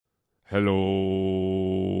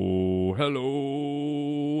Hello,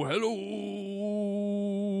 hello,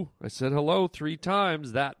 hello. I said hello 3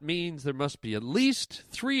 times. That means there must be at least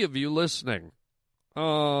 3 of you listening.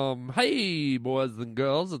 Hey, boys and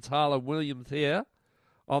girls, it's Harland Williams here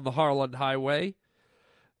on the Harland Highway.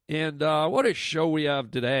 And what a show we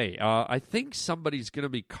have today. I think somebody's going to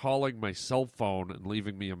be calling my cell phone and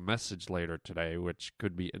leaving me a message later today, which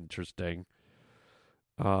could be interesting.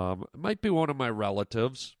 It might be one of my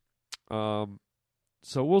relatives. So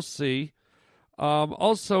we'll see.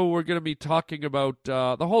 Also, we're going to be talking about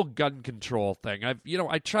the whole gun control thing. I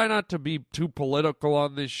try not to be too political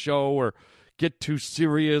on this show or get too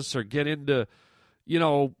serious or get into,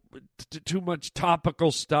 too much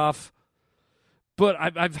topical stuff. But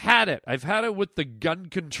I've had it. I've had it with the gun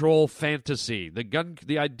control fantasy.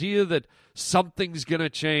 The idea that something's going to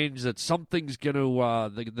change, that something's going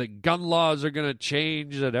to, the gun laws are going to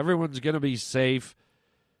change, that everyone's going to be safe.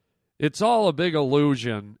 It's all a big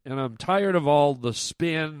illusion, and I'm tired of all the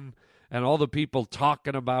spin and all the people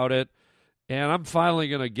talking about it, and I'm finally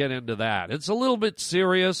going to get into that. It's a little bit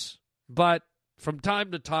serious, but from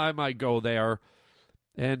time to time I go there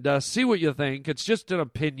and see what you think. It's just an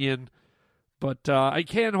opinion, but I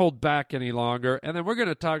can't hold back any longer. And then we're going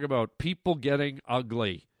to talk about people getting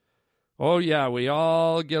ugly. Oh, yeah, we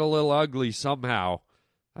all get a little ugly somehow.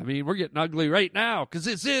 I mean, we're getting ugly right now because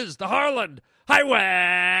this is the Harland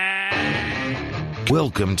Highway.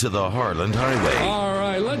 Welcome to the Harland Highway. All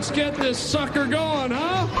right, let's get this sucker going,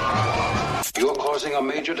 huh? You're causing a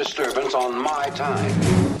major disturbance on my time.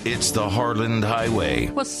 It's the Harland Highway.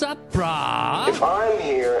 What's up, brah? If I'm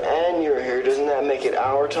here and you're here, doesn't that make it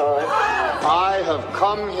our time? I have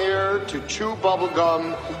come here to chew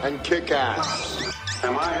bubblegum and kick ass.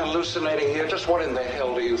 Am I hallucinating here? Just what in the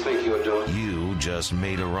hell do you think you're doing? You just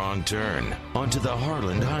made a wrong turn onto the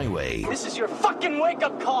Harland Highway. This is your fucking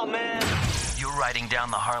wake-up call, man. You're riding down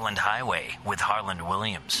the Harland Highway with Harland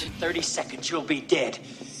Williams. In 30 seconds, you'll be dead.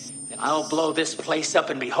 Then I'll blow this place up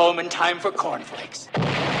and be home in time for cornflakes.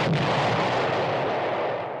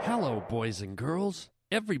 Hello, boys and girls.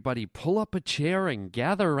 Everybody pull up a chair and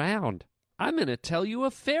gather around. I'm going to tell you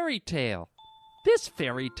a fairy tale. This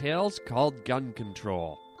fairy tale's called gun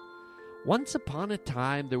control. Once upon a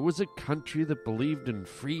time, there was a country that believed in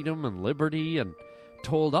freedom and liberty and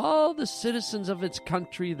told all the citizens of its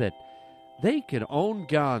country that they could own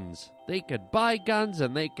guns. They could buy guns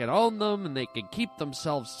and they could own them and they could keep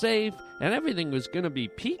themselves safe and everything was going to be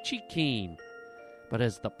peachy keen. But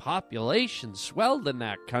as the population swelled in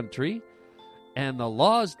that country and the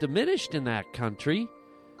laws diminished in that country,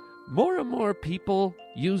 more and more people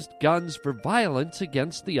used guns for violence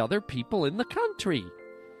against the other people in the country.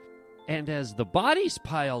 And as the bodies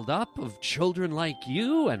piled up of children like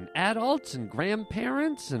you and adults and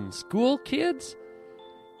grandparents and school kids,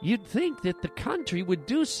 you'd think that the country would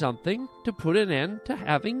do something to put an end to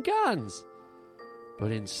having guns.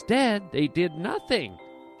 But instead, they did nothing.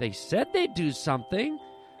 They said they'd do something,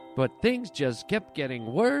 but things just kept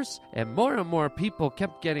getting worse and more people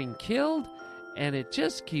kept getting killed. And it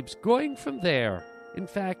just keeps going from there. In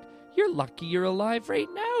fact, you're lucky you're alive right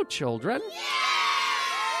now, children.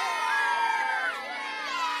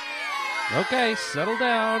 Okay, settle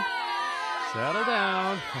down. Settle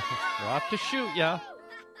down. We'll have to shoot ya.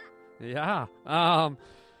 Yeah.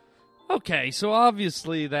 Okay, so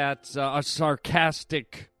obviously that's a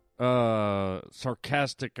sarcastic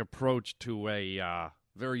approach to a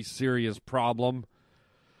very serious problem.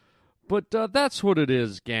 But that's what it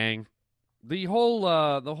is, gang. The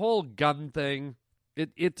whole gun thing,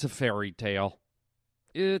 it's a fairy tale.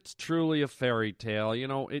 It's truly a fairy tale.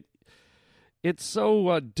 It's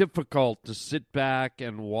so difficult to sit back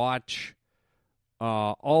and watch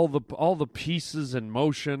all the pieces in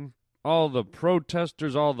motion, all the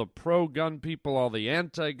protesters, all the pro-gun people, all the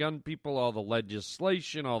anti-gun people, all the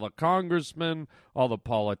legislation, all the congressmen, all the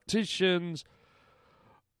politicians,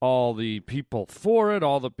 all the people for it,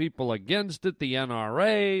 all the people against it, the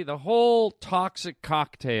NRA, the whole toxic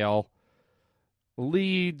cocktail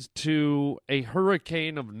leads to a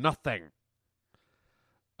hurricane of nothing.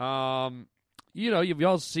 You've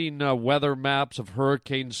all seen weather maps of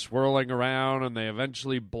hurricanes swirling around, and they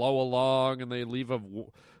eventually blow along, and they leave a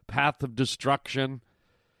path of destruction.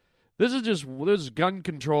 This gun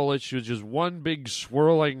control issue is just one big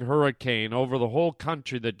swirling hurricane over the whole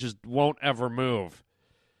country that just won't ever move.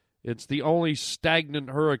 It's the only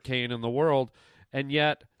stagnant hurricane in the world, and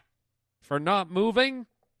yet, for not moving,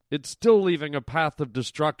 it's still leaving a path of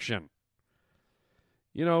destruction.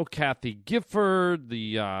 Kathy Gifford,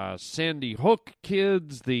 the Sandy Hook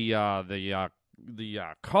kids, the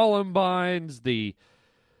Columbines, the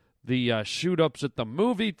the shoot-ups at the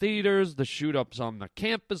movie theaters, the shoot-ups on the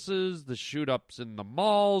campuses, the shoot-ups in the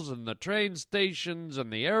malls and the train stations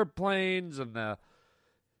and the airplanes, and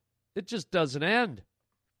it just doesn't end.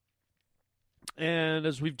 And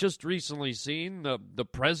as we've just recently seen, the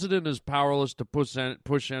president is powerless to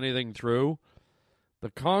push anything through.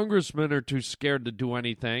 The congressmen are too scared to do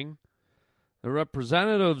anything. The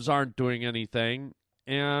representatives aren't doing anything.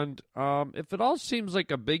 And if it all seems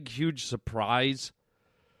like a big, huge surprise,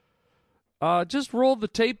 just roll the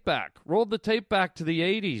tape back. Roll the tape back to the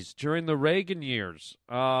 80s during the Reagan years.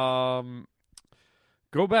 Go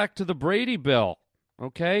back to the Brady Bill,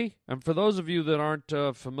 okay? And for those of you that aren't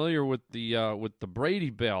familiar with the Brady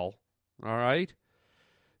Bill, all right,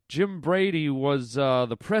 Jim Brady was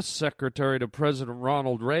the press secretary to President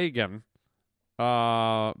Ronald Reagan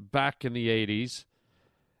back in the 80s,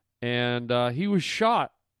 and he was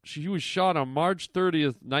shot. He was shot on March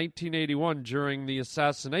 30th, 1981, during the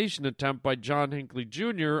assassination attempt by John Hinckley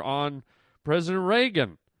Jr. on President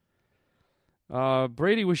Reagan.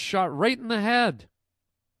 Brady was shot right in the head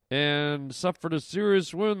and suffered a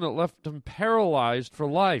serious wound that left him paralyzed for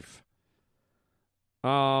life.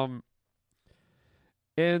 And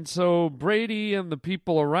so Brady and the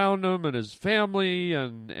people around him and his family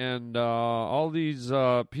and all these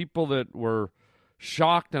people that were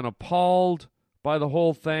shocked and appalled by the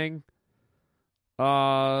whole thing,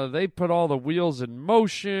 they put all the wheels in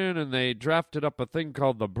motion, and they drafted up a thing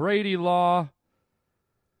called the Brady Law.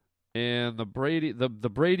 And the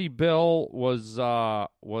Brady Bill was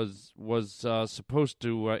supposed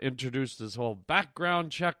to introduce this whole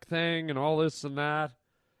background check thing and all this and that.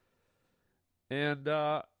 And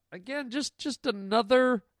again, just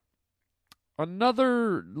another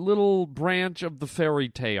little branch of the fairy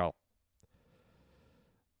tale.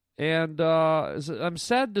 And I'm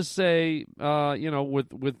sad to say, with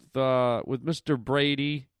Mr.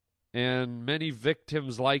 Brady and many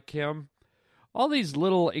victims like him, all these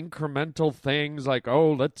little incremental things like,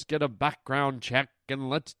 oh, let's get a background check, and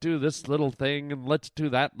let's do this little thing, and let's do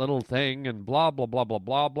that little thing, and blah, blah, blah, blah,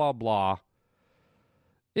 blah, blah, blah.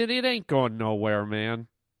 It ain't going nowhere, man.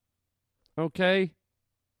 Okay?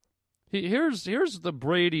 Here's the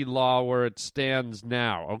Brady Law where it stands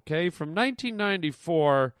now, okay? From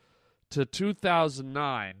 1994 to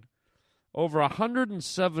 2009, over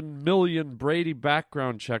 107 million Brady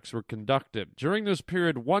background checks were conducted. During this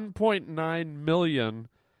period, 1.9 million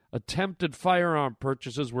attempted firearm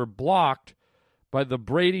purchases were blocked by the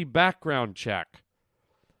Brady background check,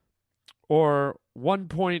 or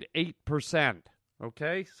 1.8%.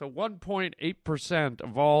 Okay, so 1.8%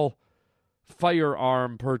 of all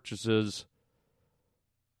firearm purchases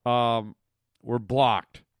were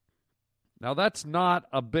blocked. Now, that's not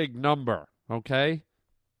a big number, okay?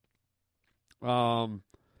 And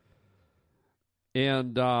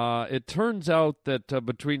it turns out that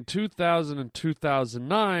between 2000 and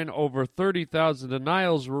 2009, over 30,000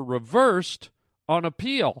 denials were reversed on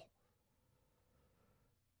appeal.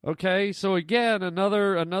 Okay, so again,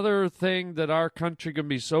 another thing that our country can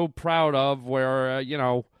be so proud of, where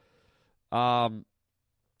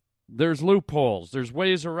there's loopholes, there's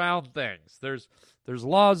ways around things, there's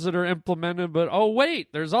laws that are implemented, but oh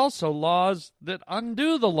wait, there's also laws that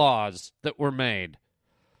undo the laws that were made.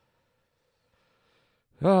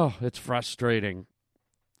 Oh, it's frustrating.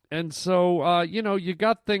 And so you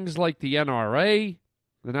got things like the NRA,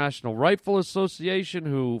 the National Rifle Association,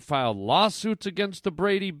 who filed lawsuits against the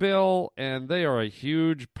Brady Bill, and they are a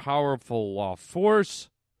huge, powerful force.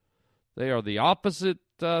 They are the opposite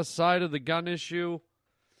side of the gun issue.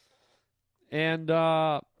 And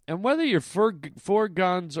whether you're for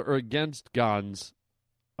guns or against guns,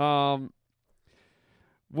 what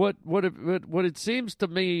it seems to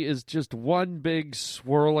me is just one big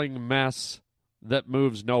swirling mess that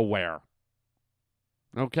moves nowhere.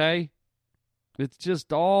 Okay? It's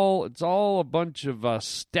all a bunch of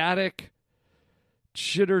static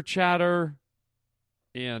chitter chatter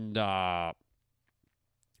and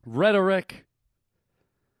rhetoric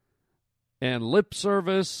and lip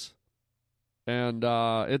service, and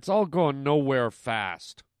it's all going nowhere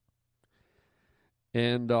fast.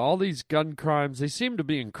 And all these gun crimes, they seem to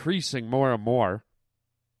be increasing more and more.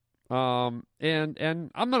 And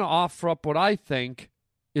I'm going to offer up what I think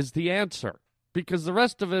is the answer, because the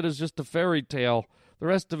rest of it is just a fairy tale. The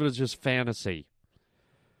rest of it is just fantasy.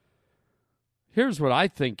 Here's what I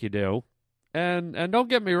think you do. And don't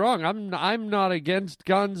get me wrong, I'm not against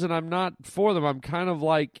guns and I'm not for them. I'm kind of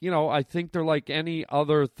like, I think they're like any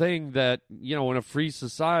other thing that, in a free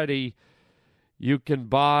society you can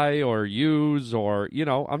buy or use, or,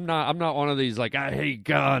 I'm not one of these like, I hate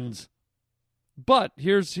guns. But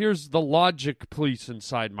here's the logic police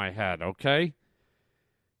inside my head, okay?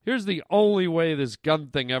 Here's the only way this gun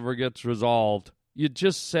thing ever gets resolved. You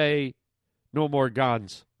just say, no more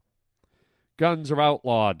guns. Guns are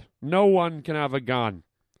outlawed. No one can have a gun.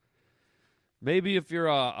 Maybe if you're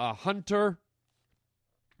a hunter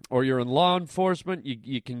or you're in law enforcement,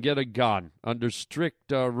 you can get a gun. Under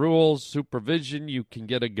strict rules, supervision, you can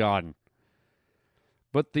get a gun.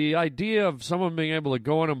 But the idea of someone being able to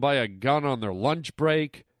go in and buy a gun on their lunch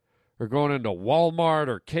break, or going into Walmart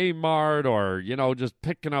or Kmart, or, just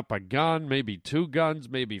picking up a gun, maybe 2 guns,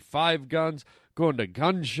 maybe 5 guns, going to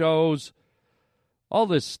gun shows, all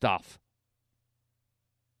this stuff.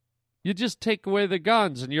 You just take away the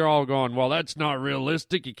guns, and you're all going, well, that's not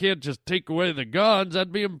realistic. You can't just take away the guns.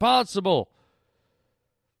 That'd be impossible.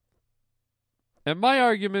 And my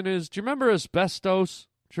argument is, do you remember asbestos?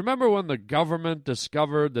 Do you remember when the government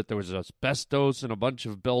discovered that there was asbestos in a bunch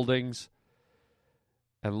of buildings?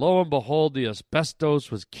 And lo and behold, the asbestos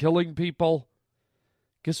was killing people.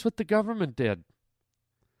 Guess what the government did?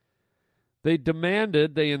 They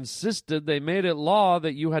demanded, they insisted, they made it law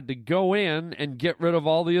that you had to go in and get rid of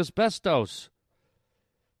all the asbestos.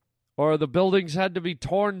 Or the buildings had to be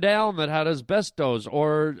torn down that had asbestos.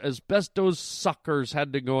 Or asbestos suckers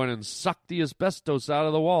had to go in and suck the asbestos out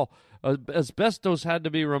of the wall. Asbestos had to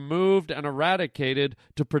be removed and eradicated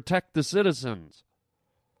to protect the citizens.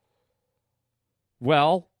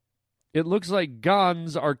 Well, it looks like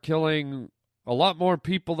guns are killing a lot more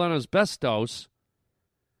people than asbestos,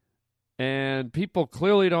 and people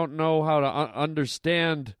clearly don't know how to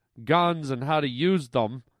understand guns and how to use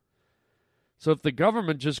them. So if the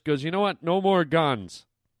government just goes, you know what, no more guns,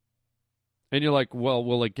 and you're like, well,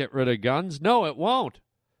 will it get rid of guns? No, it won't.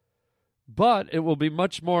 But it will be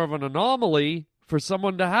much more of an anomaly for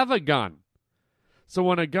someone to have a gun. So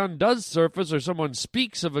when a gun does surface, or someone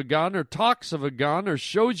speaks of a gun, or talks of a gun, or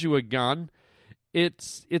shows you a gun,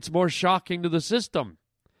 it's more shocking to the system.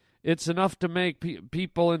 It's enough to make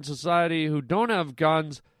people in society who don't have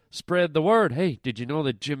guns spread the word. Hey, did you know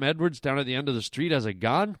that Jim Edwards down at the end of the street has a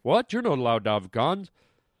gun? What? You're not allowed to have guns.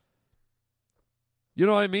 You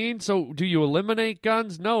know what I mean? So do you eliminate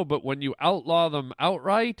guns? No, but when you outlaw them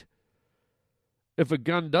outright, if a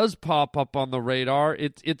gun does pop up on the radar,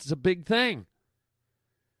 it's a big thing.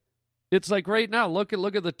 It's like right now, look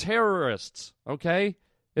at the terrorists, okay?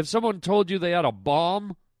 If someone told you they had a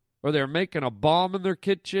bomb, or they're making a bomb in their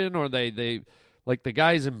kitchen, or they like the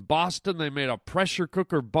guys in Boston, they made a pressure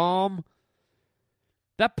cooker bomb,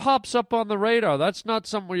 that pops up on the radar. That's not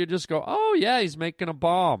something where you just go, oh, yeah, he's making a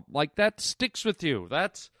bomb. Like, that sticks with you.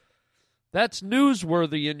 That's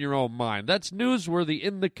newsworthy in your own mind. That's newsworthy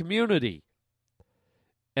in the community.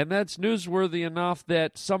 And that's newsworthy enough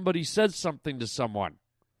that somebody says something to someone.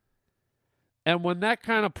 And when that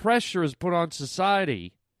kind of pressure is put on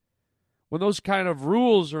society, when those kind of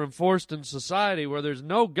rules are enforced in society where there's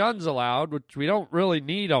no guns allowed, which we don't really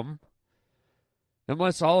need them,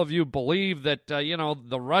 unless all of you believe that,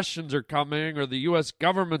 the Russians are coming or the U.S.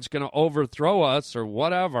 government's going to overthrow us or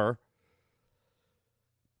whatever,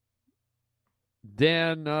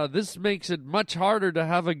 then this makes it much harder to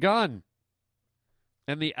have a gun.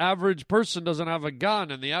 And the average person doesn't have a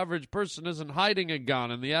gun, and the average person isn't hiding a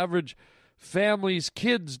gun, and the average family's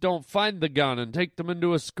kids don't find the gun and take them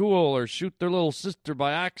into a school or shoot their little sister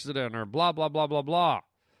by accident or blah, blah, blah, blah, blah.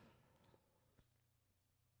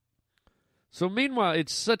 So meanwhile,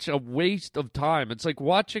 it's such a waste of time. It's like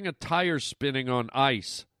watching a tire spinning on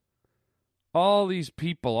ice. All these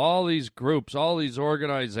people, all these groups, all these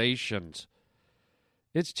organizations.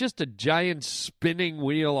 It's just a giant spinning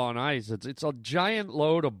wheel on ice. It's a giant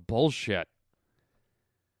load of bullshit.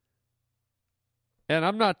 And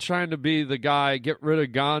I'm not trying to be the guy, get rid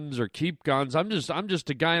of guns or keep guns. I'm just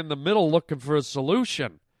a guy in the middle looking for a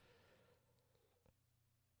solution.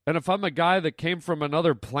 And if I'm a guy that came from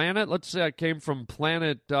another planet, let's say I came from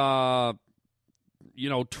planet, Trombone,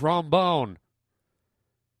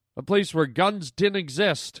 a place where guns didn't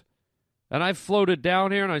exist, and I floated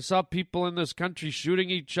down here and I saw people in this country shooting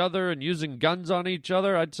each other and using guns on each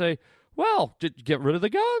other, I'd say, well, get rid of the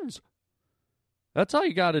guns. That's all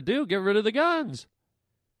you got to do, get rid of the guns.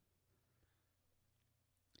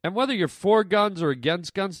 And whether you're for guns or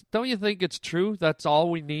against guns, don't you think it's true? That's all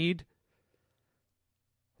we need?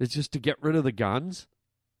 It's just to get rid of the guns.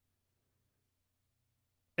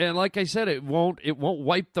 And like I said, it won't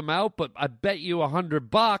wipe them out, but I bet you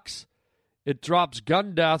 $100 it drops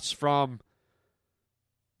gun deaths from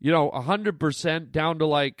 100% down to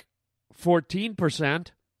like 14%.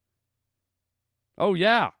 Oh,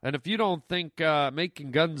 yeah. And if you don't think making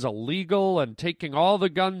guns illegal and taking all the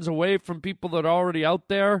guns away from people that are already out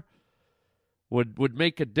there would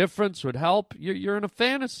make a difference, would help, you're in a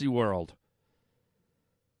fantasy world.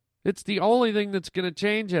 It's the only thing that's going to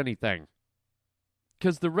change anything.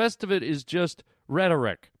 Because the rest of it is just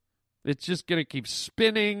rhetoric. It's just going to keep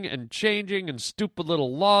spinning and changing, and stupid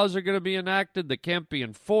little laws are going to be enacted that can't be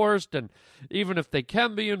enforced. And even if they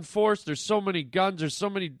can be enforced, there's so many guns, there's so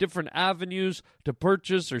many different avenues to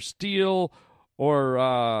purchase or steal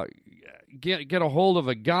or get a hold of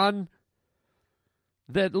a gun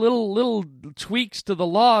that little tweaks to the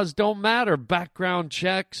laws don't matter. Background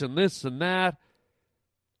checks and this and that.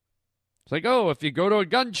 It's like, oh, if you go to a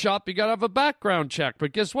gun shop, you got to have a background check.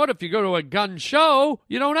 But guess what? If you go to a gun show,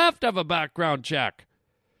 you don't have to have a background check.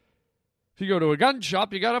 If you go to a gun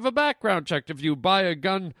shop, you got to have a background check. If you buy a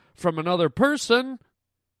gun from another person,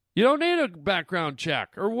 you don't need a background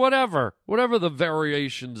check or whatever the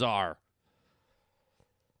variations are.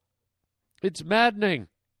 It's maddening.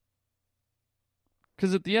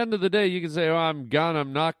 Because at the end of the day, you can say, oh, I'm gun,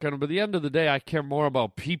 I'm not gun. But at the end of the day, I care more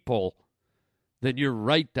about people than your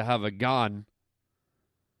right to have a gun.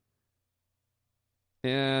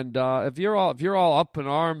 And if you're all up in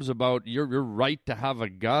arms about your right to have a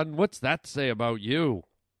gun, what's that say about you?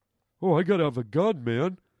 Oh, I gotta have a gun,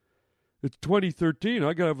 man. It's 2013.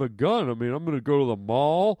 I gotta have a gun. I mean, I'm gonna go to the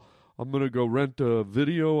mall. I'm gonna go rent a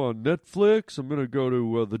video on Netflix. I'm gonna go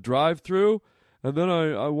to the drive-thru, and then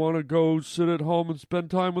I want to go sit at home and spend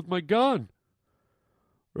time with my gun.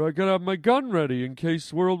 Or I gotta have my gun ready in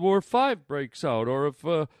case World War V breaks out, or if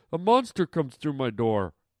a monster comes through my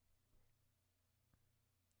door.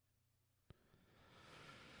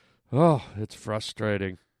 Oh, it's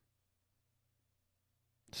frustrating.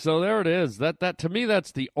 So there it is. That to me,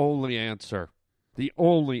 that's the only answer. The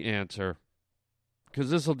only answer.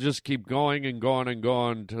 Because this will just keep going and going and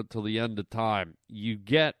going till the end of time. You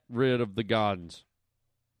get rid of the guns.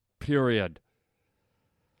 Period.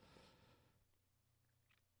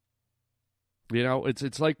 You know,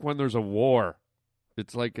 it's like when there's a war.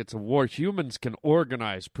 It's like it's a war. Humans can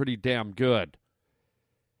organize pretty damn good.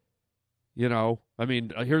 You know, I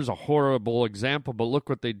mean, here's a horrible example, but look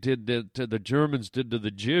what they did to the Germans did to the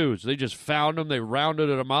Jews. They just found them, they rounded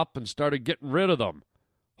them up, and started getting rid of them.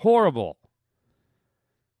 Horrible.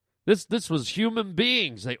 This was human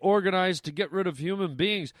beings. They organized to get rid of human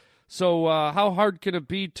beings. So how hard can it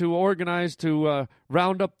be to organize to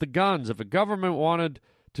round up the guns? If a government wanted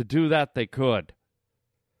to do that, they could.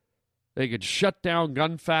 They could shut down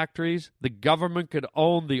gun factories. The government could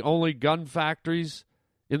own the only gun factories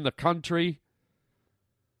in the country.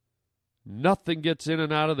 Nothing gets in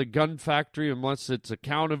and out of the gun factory unless it's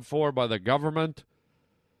accounted for by the government.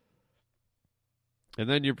 And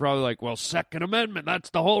then you're probably like, well, Second Amendment,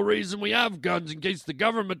 that's the whole reason we have guns, in case the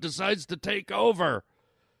government decides to take over.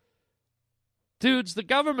 Dudes, the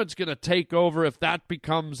government's going to take over if that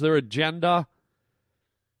becomes their agenda.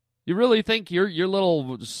 You really think your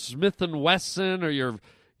little Smith & Wesson or your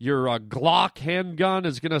Glock handgun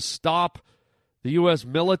is going to stop the U.S.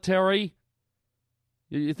 military?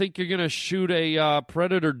 You think you're going to shoot a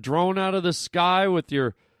Predator drone out of the sky with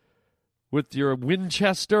your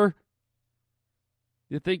Winchester?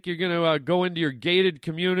 You think you're going to go into your gated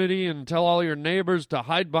community and tell all your neighbors to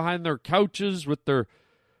hide behind their couches with their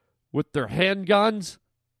handguns?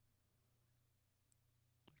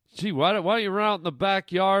 Gee, why don't you run out in the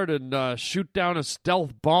backyard and shoot down a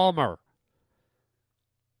stealth bomber?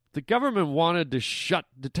 If the government wanted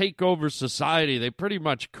to take over society, they pretty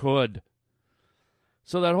much could.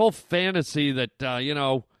 So that whole fantasy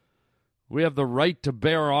that, we have the right to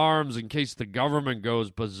bear arms in case the government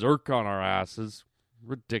goes berserk on our asses,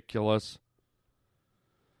 ridiculous.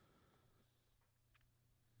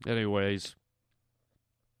 Anyways,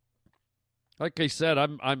 like I said,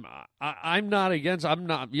 I'm not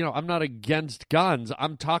against guns.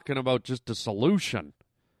 I'm talking about just a solution.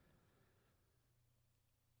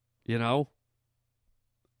 You know,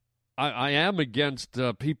 I am against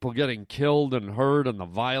people getting killed and hurt and the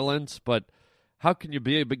violence, but how can you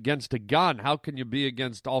be against a gun? How can you be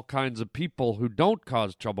against all kinds of people who don't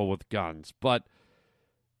cause trouble with guns? But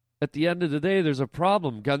at the end of the day, there's a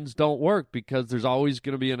problem. Guns don't work because there's always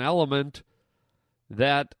going to be an element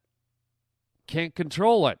that can't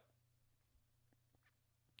control it.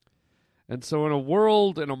 And so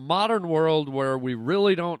in a modern world where we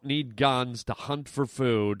really don't need guns to hunt for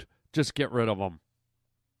food, just get rid of them.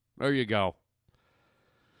 There you go.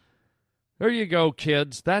 There you go,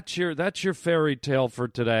 kids. That's your fairy tale for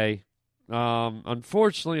today.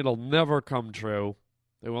 Unfortunately, it'll never come true.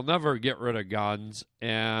 They will never get rid of guns,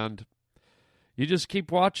 and you just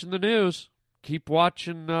keep watching the news. Keep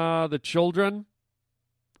watching the children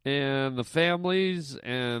and the families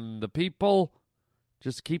and the people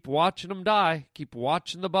Just keep watching them die. Keep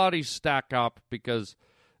watching the bodies stack up because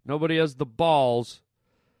nobody has the balls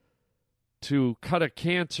to cut a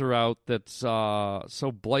cancer out that's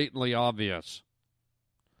so blatantly obvious.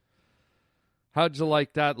 How'd you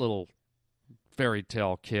like that little fairy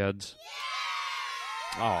tale, kids?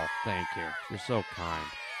 Oh, thank you. You're so kind.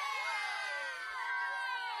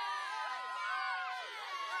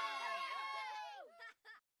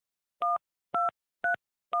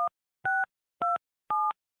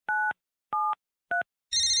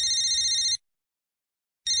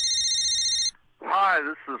 Hi,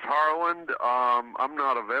 this is Harland. I'm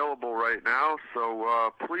not available right now,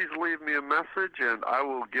 so please leave me a message and I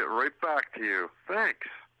will get right back to you. Thanks.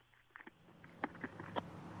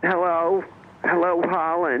 Hello? Hello,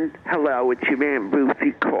 Harland. Hello, it's your Aunt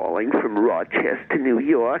Ruthie calling from Rochester, New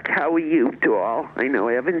York. How are you, doll? I know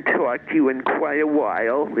I haven't talked to you in quite a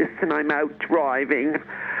while. Listen, I'm out driving.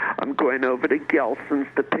 I'm going over to Gelson's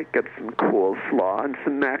to pick up some coleslaw and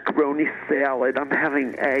some macaroni salad. I'm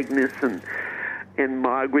having Agnes and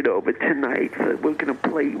Margaret over tonight, so we're going to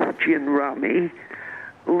play gin rummy.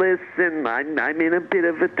 Listen, I'm in a bit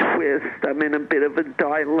of a twist. I'm in a bit of a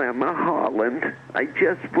dilemma, Harland. I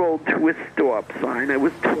just rolled to a stop sign. I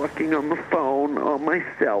was talking on the phone, on my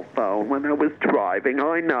cell phone, when I was driving.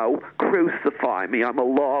 I know, crucify me. I'm a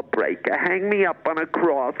lawbreaker. Hang me up on a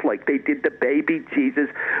cross like they did to baby Jesus.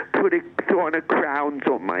 Put a thorn of crowns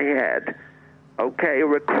on my head. Okay,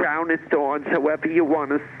 or a crown of thorns, however you want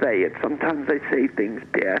to say it. Sometimes I say things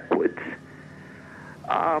backwards.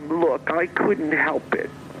 Look, I couldn't help it.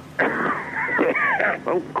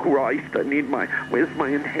 Oh, Christ, I need where's my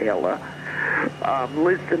inhaler?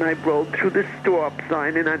 Listen, I rolled through the stop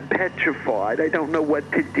sign and I'm petrified. I don't know what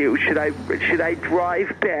to do. Should I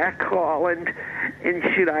drive back, Harland? And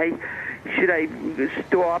should I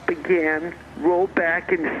stop again, roll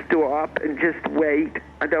back and stop and just wait?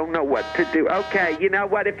 I don't know what to do. Okay, you know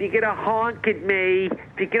what? If you're going to honk at me,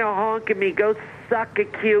 go suck a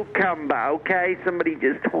cucumber, okay? Somebody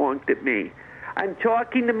just honked at me. I'm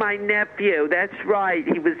talking to my nephew. That's right.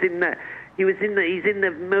 He's in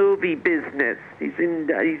the movie business. He's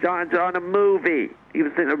on a movie. He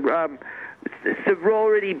was in a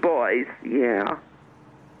sorority boys. Yeah.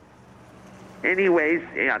 Anyways,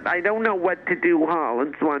 I don't know what to do,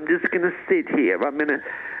 Harland, so I'm just going to sit here. I'm going to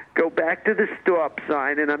go back to the stop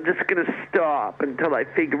sign, and I'm just going to stop until I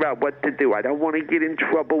figure out what to do. I don't want to get in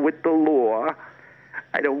trouble with the law.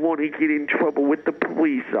 I don't want to get in trouble with the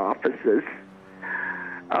police officers.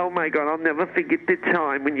 Oh, my God, I'll never forget the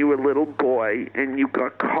time when you were a little boy and you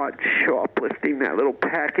got caught shoplifting that little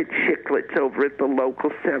pack of chiclets over at the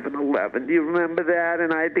local 7-Eleven. Do you remember that?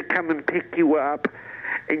 And I had to come and pick you up.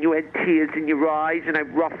 And you had tears in your eyes, and I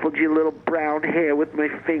ruffled your little brown hair with my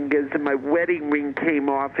fingers, and my wedding ring came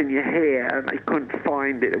off in your hair, and I couldn't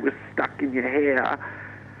find it. It was stuck in your hair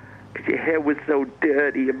because your hair was so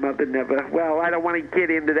dirty. Your mother never... Well, I don't want to get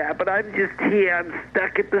into that, but I'm just here. I'm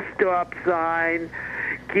stuck at the stop sign.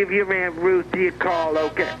 Give your Aunt Ruthie a call,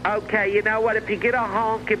 okay? Okay, you know what? If you get a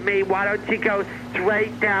honk at me, why don't you go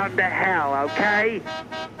straight down to hell, okay?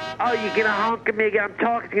 Oh, you're going to honk at me again? I'm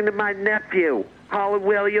talking to my nephew. Harland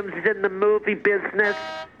Williams is in the movie business.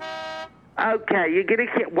 Okay, you're going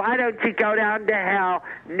to... Why don't you go down to hell,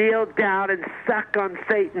 kneel down, and suck on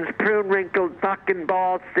Satan's prune-wrinkled fucking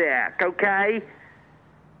ball sack, okay?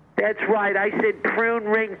 That's right, I said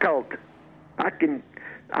prune-wrinkled.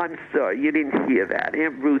 I'm sorry, you didn't hear that.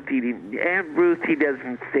 Aunt Ruthie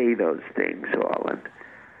doesn't say those things, Harland.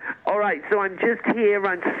 All right, so I'm just here.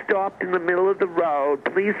 I'm stopped in the middle of the road.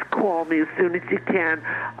 Please call me as soon as you can.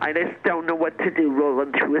 I just don't know what to do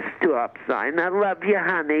rolling through a stop sign. I love you,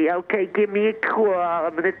 honey. Okay, give me a call.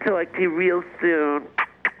 I'm going to talk to you real soon.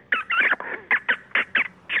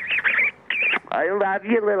 I love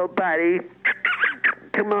you, little buddy.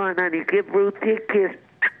 Come on, honey. Give Ruthie a kiss.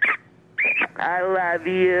 I love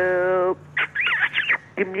you.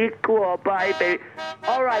 Give me a call. Bye, baby.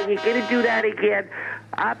 All right, you're going to do that again.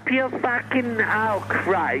 Up your fucking... Oh,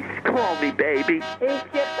 Christ. Call me, baby. Eat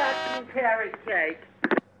your fucking carrot cake.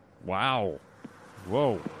 Wow.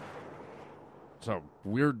 Whoa. It's a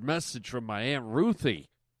weird message from my Aunt Ruthie.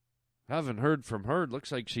 Haven't heard from her. It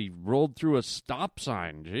looks like she rolled through a stop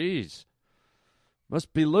sign. Jeez.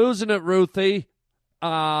 Must be losing it, Ruthie.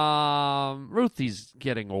 Ruthie's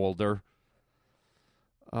getting older.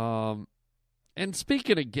 And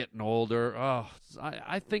speaking of getting older,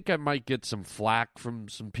 I think I might get some flack from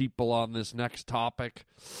some people on this next topic.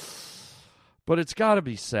 But it's got to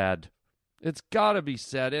be said. It's got to be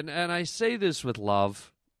said. And I say this with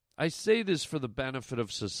love. I say this for the benefit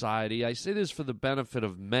of society. I say this for the benefit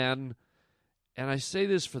of men And I say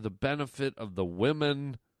this for the benefit of the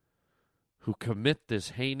women who commit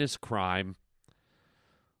this heinous crime.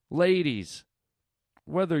 Ladies,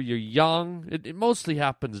 whether you're young, it mostly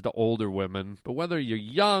happens to older women, but whether you're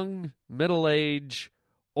young, middle-aged,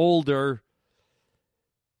 older,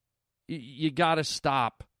 you got to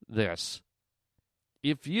stop this.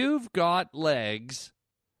 If you've got legs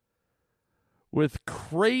with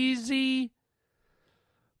crazy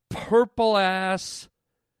purple-ass,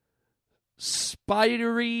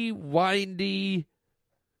 spidery, windy,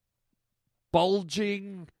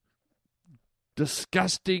 bulging,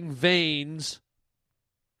 disgusting veins,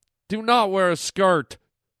 do not wear a skirt.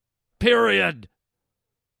 Period.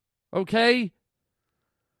 Okay?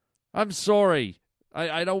 I'm sorry.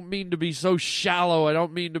 I don't mean to be so shallow. I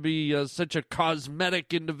don't mean to be such a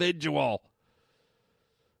cosmetic individual.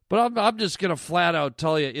 But I'm just going to flat out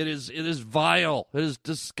tell you, it is vile. It is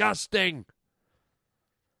disgusting.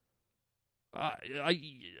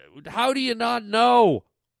 How do you not know?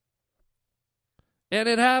 And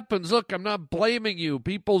it happens. Look, I'm not blaming you.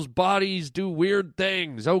 People's bodies do weird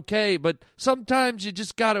things, okay? But sometimes you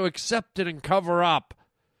just got to accept it and cover up.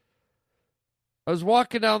 I was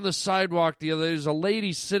walking down the sidewalk the other day. There's a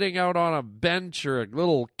lady sitting out on a bench or a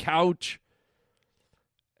little couch.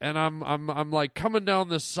 And I'm like coming down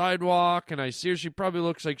the sidewalk, and I see her. She probably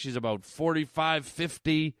looks like she's about 45,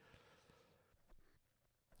 50.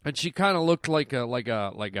 And she kind of looked like an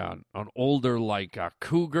older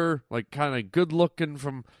cougar, like kind of good looking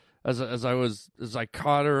from as I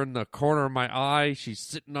caught her in the corner of my eye. She's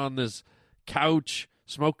sitting on this couch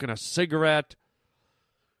smoking a cigarette.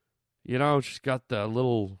 You know, she's got the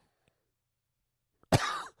little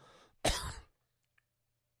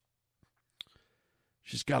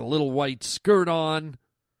she's got a little white skirt on.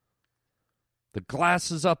 The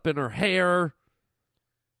glasses up in her hair.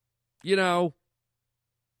 You know,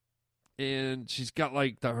 and she's got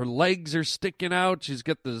her legs are sticking out. She's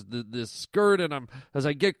got this skirt, and as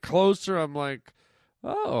I get closer, I'm like,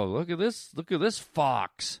 oh, look at this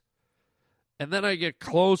fox. And then I get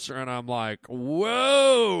closer, and I'm like,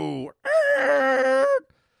 whoa,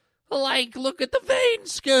 look at the vein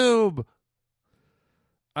scoob.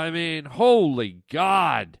 I mean, holy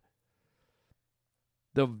God.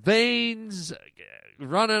 The veins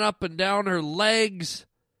running up and down her legs.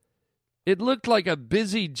 It looked like a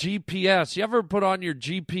busy GPS. You ever put on your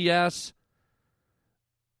GPS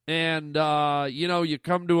and, you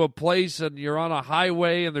come to a place and you're on a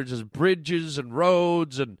highway and there's just bridges and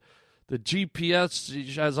roads and the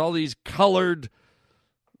GPS has all these colored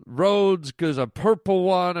roads because a purple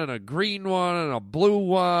one and a green one and a blue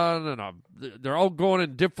one and they're all going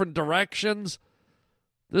in different directions.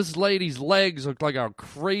 This lady's legs look like a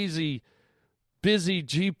crazy, busy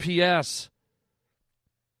GPS.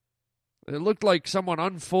 It looked like someone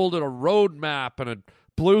unfolded a road map and it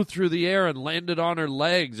blew through the air and landed on her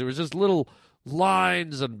legs. There was just little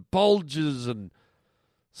lines and bulges, and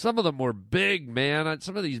some of them were big, man.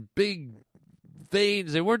 Some of these big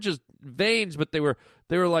veins, they weren't just veins, but they were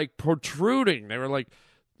like protruding. They were like,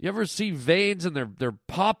 you ever see veins and they're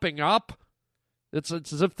popping up? It's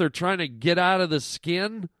as if they're trying to get out of the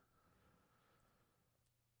skin.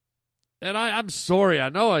 And I'm sorry, I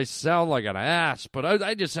know I sound like an ass, but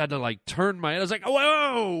I just had to turn my head. I was like,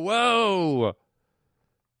 whoa.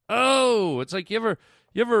 Oh, it's like you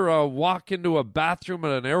ever walk into a bathroom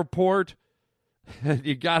at an airport and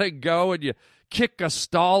you got to go and you kick a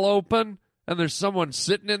stall open and there's someone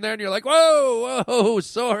sitting in there and you're like, whoa,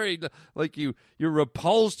 sorry. Like you're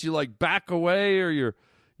repulsed, you back away, or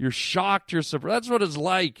you're shocked, you're surprised. That's what it's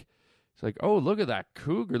like. It's like, oh, look at that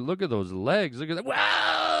cougar. Look at those legs. Look at that.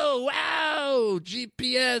 Wow,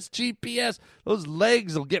 GPS. Those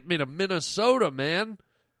legs will get me to Minnesota, man.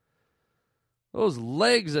 Those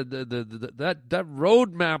legs, that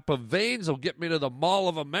road map of veins will get me to the Mall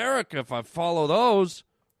of America if I follow those.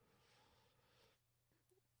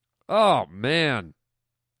 Oh, man.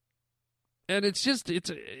 And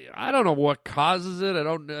I don't know what causes it.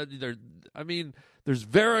 There's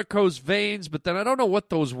varicose veins, but then I don't know what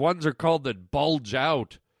those ones are called that bulge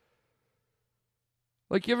out.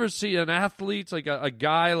 Like, you ever see an athlete, like a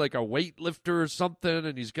guy, like a weightlifter or something,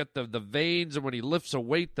 and he's got the veins, and when he lifts a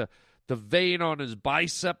weight, the vein on his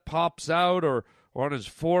bicep pops out or on his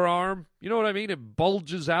forearm. You know what I mean? It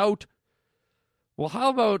bulges out. Well, how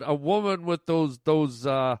about a woman with those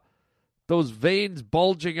veins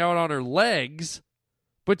bulging out on her legs,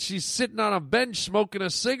 but she's sitting on a bench smoking a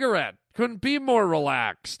cigarette? Couldn't be more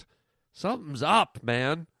relaxed. Something's up,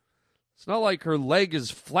 man. It's not like her leg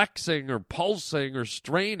is flexing or pulsing or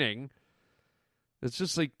straining. It's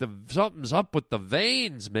just like something's up with the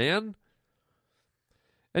veins, man.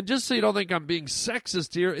 And just so you don't think I'm being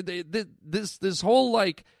sexist here, this whole,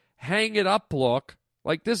 like, hang it up look,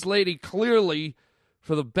 like this lady clearly,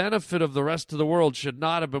 for the benefit of the rest of the world, should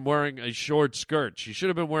not have been wearing a short skirt. She should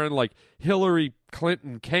have been wearing, like, Hillary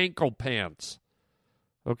Clinton cankle pants.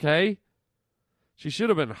 Okay? She should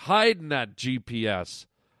have been hiding that GPS.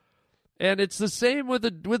 And it's the same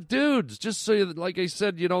with dudes. Just so, like I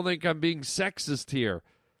said, you don't think I'm being sexist here.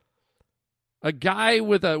 A guy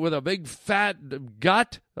with a big fat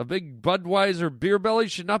gut, a big Budweiser beer belly,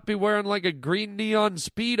 should not be wearing like a green neon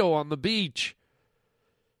Speedo on the beach.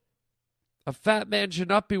 A fat man should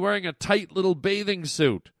not be wearing a tight little bathing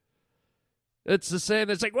suit. It's the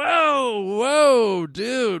same. It's like, whoa,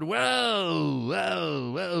 dude,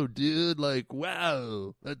 whoa, dude, like,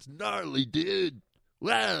 wow, that's gnarly, dude,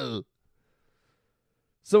 wow.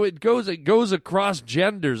 So it goes across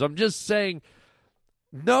genders. I'm just saying,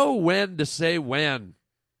 know when to say when.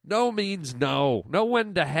 No means no. Know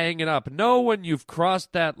when to hang it up. Know when you've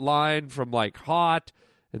crossed that line from like hot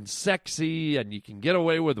and sexy and you can get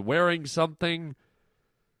away with wearing something.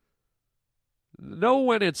 Know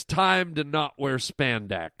when it's time to not wear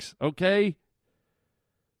spandex, okay?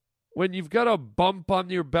 When you've got a bump on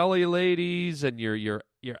your belly, ladies, and your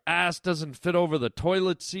ass doesn't fit over the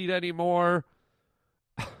toilet seat anymore,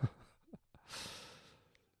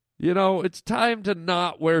 you know, it's time to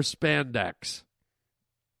not wear spandex.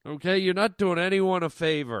 Okay? You're not doing anyone a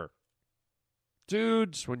favor.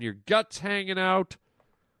 Dudes, when your gut's hanging out,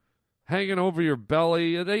 hanging over your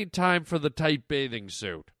belly, it ain't time for the tight bathing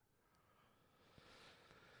suit.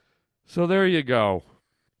 So there you go.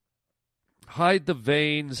 Hide the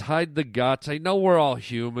veins, hide the guts. I know we're all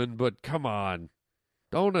human, but come on.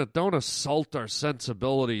 Don't assault our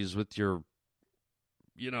sensibilities with your,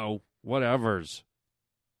 whatevers.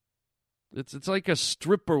 It's like a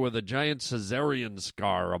stripper with a giant cesarean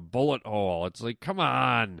scar, a bullet hole. It's like, come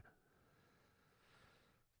on.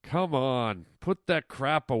 Come on. Put that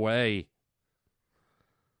crap away.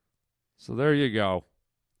 So there you go.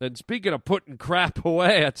 And speaking of putting crap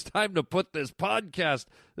away, it's time to put this crap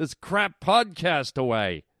podcast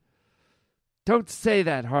away. Don't say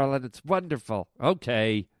that, Harland. It's wonderful.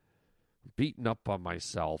 Okay. I'm beating up on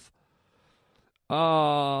myself.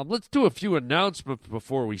 Let's do a few announcements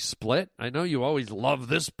before we split. I know you always love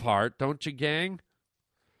this part, don't you, gang?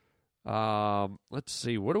 Let's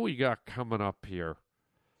see. What do we got coming up here?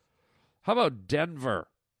 How about Denver?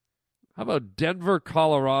 How about Denver,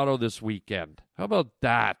 Colorado this weekend? How about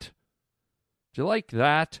that? Do you like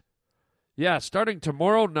that? Yeah, starting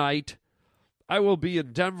tomorrow night, I will be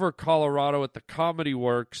in Denver, Colorado at the Comedy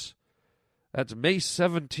Works. That's May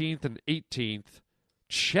 17th and 18th.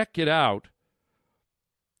 Check it out.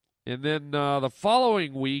 And then the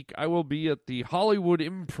following week, I will be at the Hollywood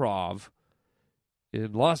Improv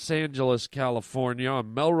in Los Angeles, California,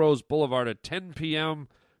 on Melrose Boulevard at 10 p.m.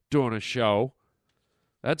 doing a show.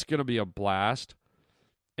 That's going to be a blast.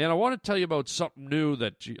 And I want to tell you about something new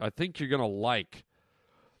that I think you're going to like.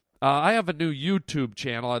 I have a new YouTube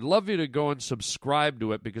channel. I'd love you to go and subscribe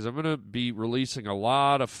to it because I'm going to be releasing a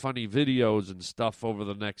lot of funny videos and stuff over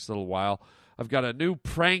the next little while. I've got a new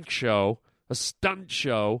prank show, a stunt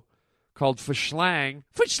show called Fishlang.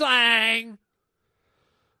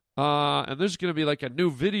 And there's going to be like a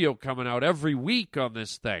new video coming out every week on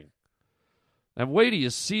this thing. And wait till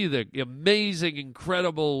you see the amazing,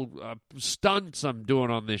 incredible stunts I'm doing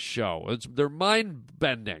on this show. They're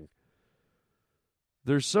mind-bending.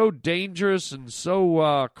 They're so dangerous and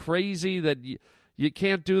so crazy that you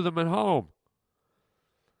can't do them at home.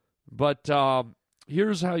 But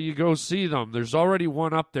here's how you go see them. There's already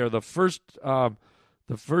one up there. The first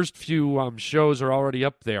few shows are already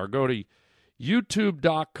up there. Go to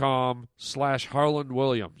youtube.com/Harland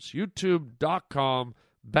Williams.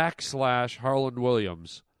 youtube.com/Harland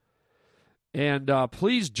Williams. And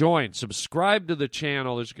please join. Subscribe to the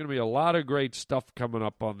channel. There's going to be a lot of great stuff coming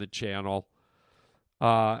up on the channel.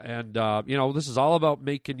 This is all about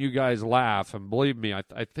making you guys laugh. And believe me,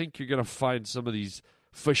 I think you're going to find some of these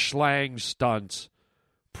Fishlang stunts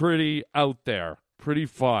pretty out there. Pretty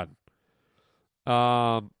fun.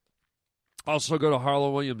 Also go to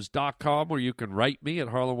harlandwilliams.com where you can write me at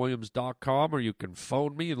harlandwilliams.com or you can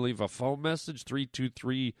phone me and leave a phone message,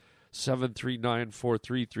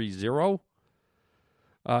 323-739-4330.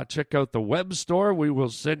 Check out the web store. We will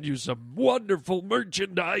send you some wonderful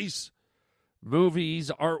merchandise, movies,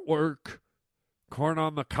 artwork, corn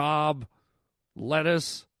on the cob,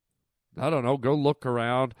 lettuce. I don't know. Go look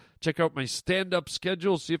around. Check out my stand-up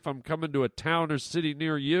schedule. See if I'm coming to a town or city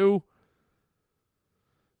near you.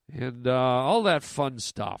 And all that fun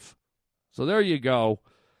stuff. So there you go.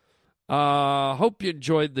 Hope you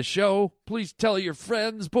enjoyed the show. Please tell your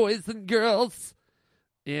friends, boys and girls.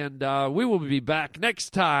 And we will be back next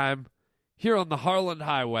time here on the Harland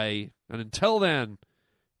Highway. And until then,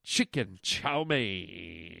 chicken chow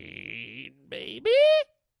mein, baby.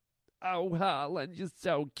 Oh, Harland, you're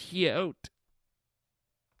so cute.